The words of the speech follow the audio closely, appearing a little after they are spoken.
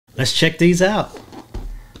let's check these out.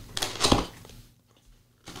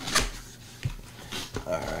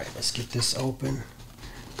 Alright, let's get this open.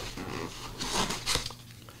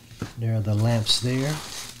 There are the lamps there.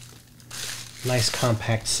 Nice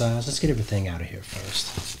compact size. Let's get everything out of here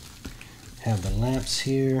first. Have the lamps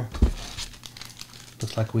here.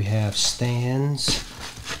 Looks like we have stands.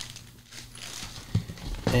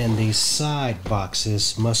 And these side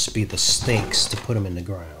boxes must be the stakes to put them in the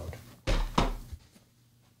ground.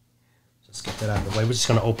 Let's get that out of the way. We're just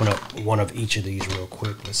going to open up one of each of these real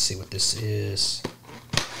quick. Let's see what this is.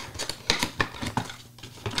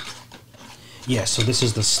 Yeah, so this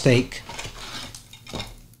is the stake.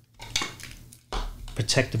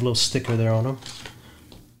 Protective little sticker there on them.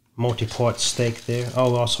 Multi-part stake there.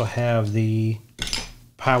 Oh, we also have the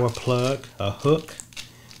power plug, a hook,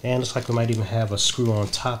 and looks like we might even have a screw on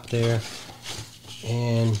top there,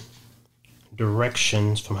 and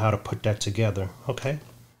directions from how to put that together. Okay,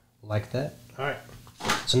 like that. All right,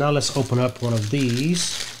 so now let's open up one of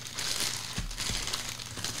these.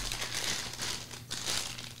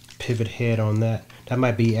 Pivot head on that. That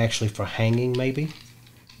might be actually for hanging, maybe.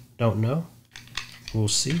 Don't know. We'll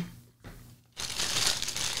see.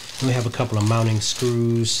 And we have a couple of mounting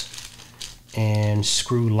screws and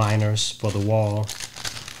screw liners for the wall.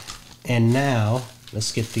 And now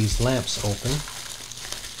let's get these lamps open.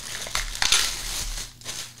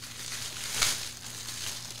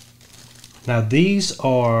 Now these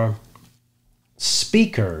are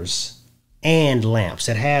speakers and lamps.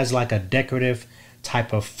 It has like a decorative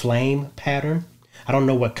type of flame pattern. I don't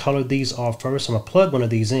know what color these are first. I'm gonna plug one of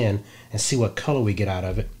these in and see what color we get out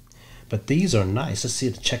of it. But these are nice. Let's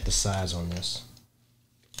see, check the size on this.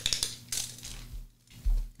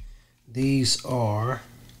 These are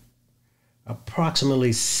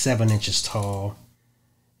approximately 7 inches tall,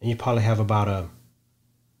 and you probably have about a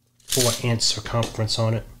 4-inch circumference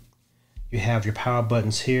on it. You have your power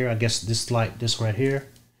buttons here. I guess this light, this one right here,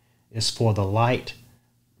 is for the light.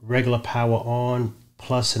 Regular power on,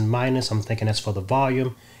 plus and minus, I'm thinking that's for the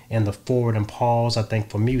volume, and the forward and pause, I think,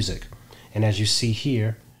 for music. And as you see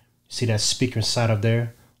here, see that speaker inside of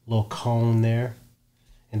there, little cone there,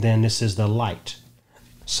 and then this is the light.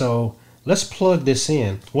 So let's plug this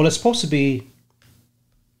in. Well, it's supposed to be,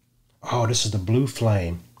 oh, this is the blue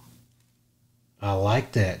flame. I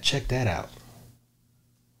like that. Check that out.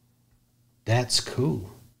 That's cool.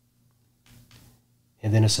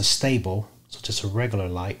 And then it's a stable, so just a regular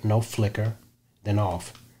light, no flicker, then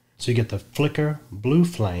off. So you get the flicker, blue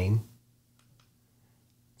flame,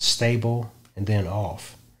 stable, and then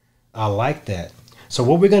off. I like that. So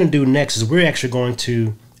what we're going to do next is we're actually going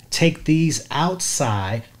to take these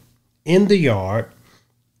outside in the yard,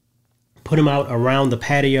 put them out around the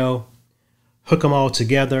patio, hook them all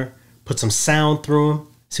together, put some sound through them,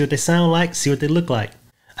 see what they sound like, see what they look like.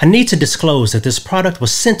 I need to disclose that this product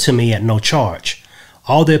was sent to me at no charge.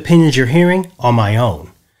 All the opinions you're hearing are my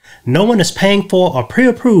own. No one is paying for or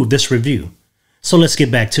pre-approved this review. So let's get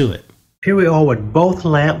back to it. Here we are with both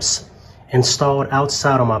lamps installed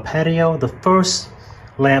outside on my patio. The first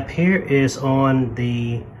lamp here is on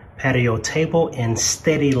the patio table in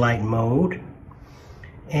steady light mode.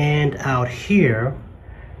 And out here,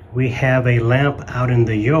 we have a lamp out in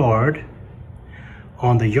the yard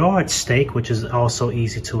on the yard stake, which is also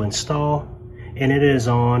easy to install. And it is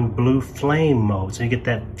on blue flame mode, so you get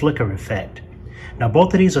that flicker effect. Now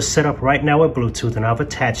both of these are set up right now with Bluetooth, and I've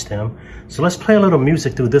attached them. So let's play a little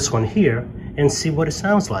music through this one here and see what it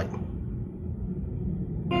sounds like.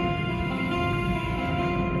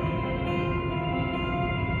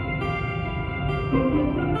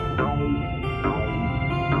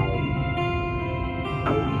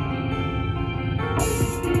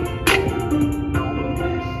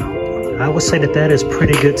 I would say that that is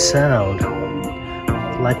pretty good sound.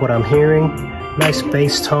 Like what I'm hearing. Nice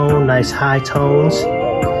bass tone, nice high tones.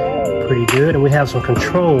 Pretty good. And we have some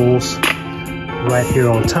controls right here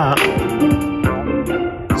on top.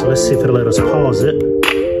 So let's see if it'll let us pause it.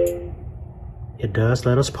 It does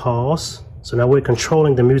let us pause. So now we're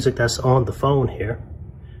controlling the music that's on the phone here.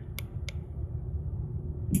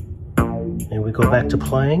 And we go back to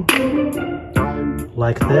playing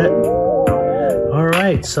like that. All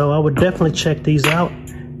right, so I would definitely check these out.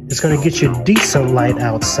 It's going to get you decent light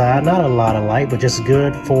outside, not a lot of light, but just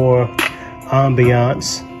good for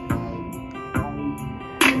ambiance.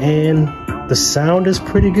 And the sound is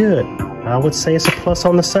pretty good. I would say it's a plus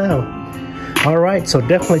on the sound. All right, so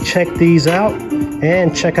definitely check these out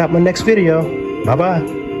and check out my next video.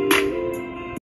 Bye-bye.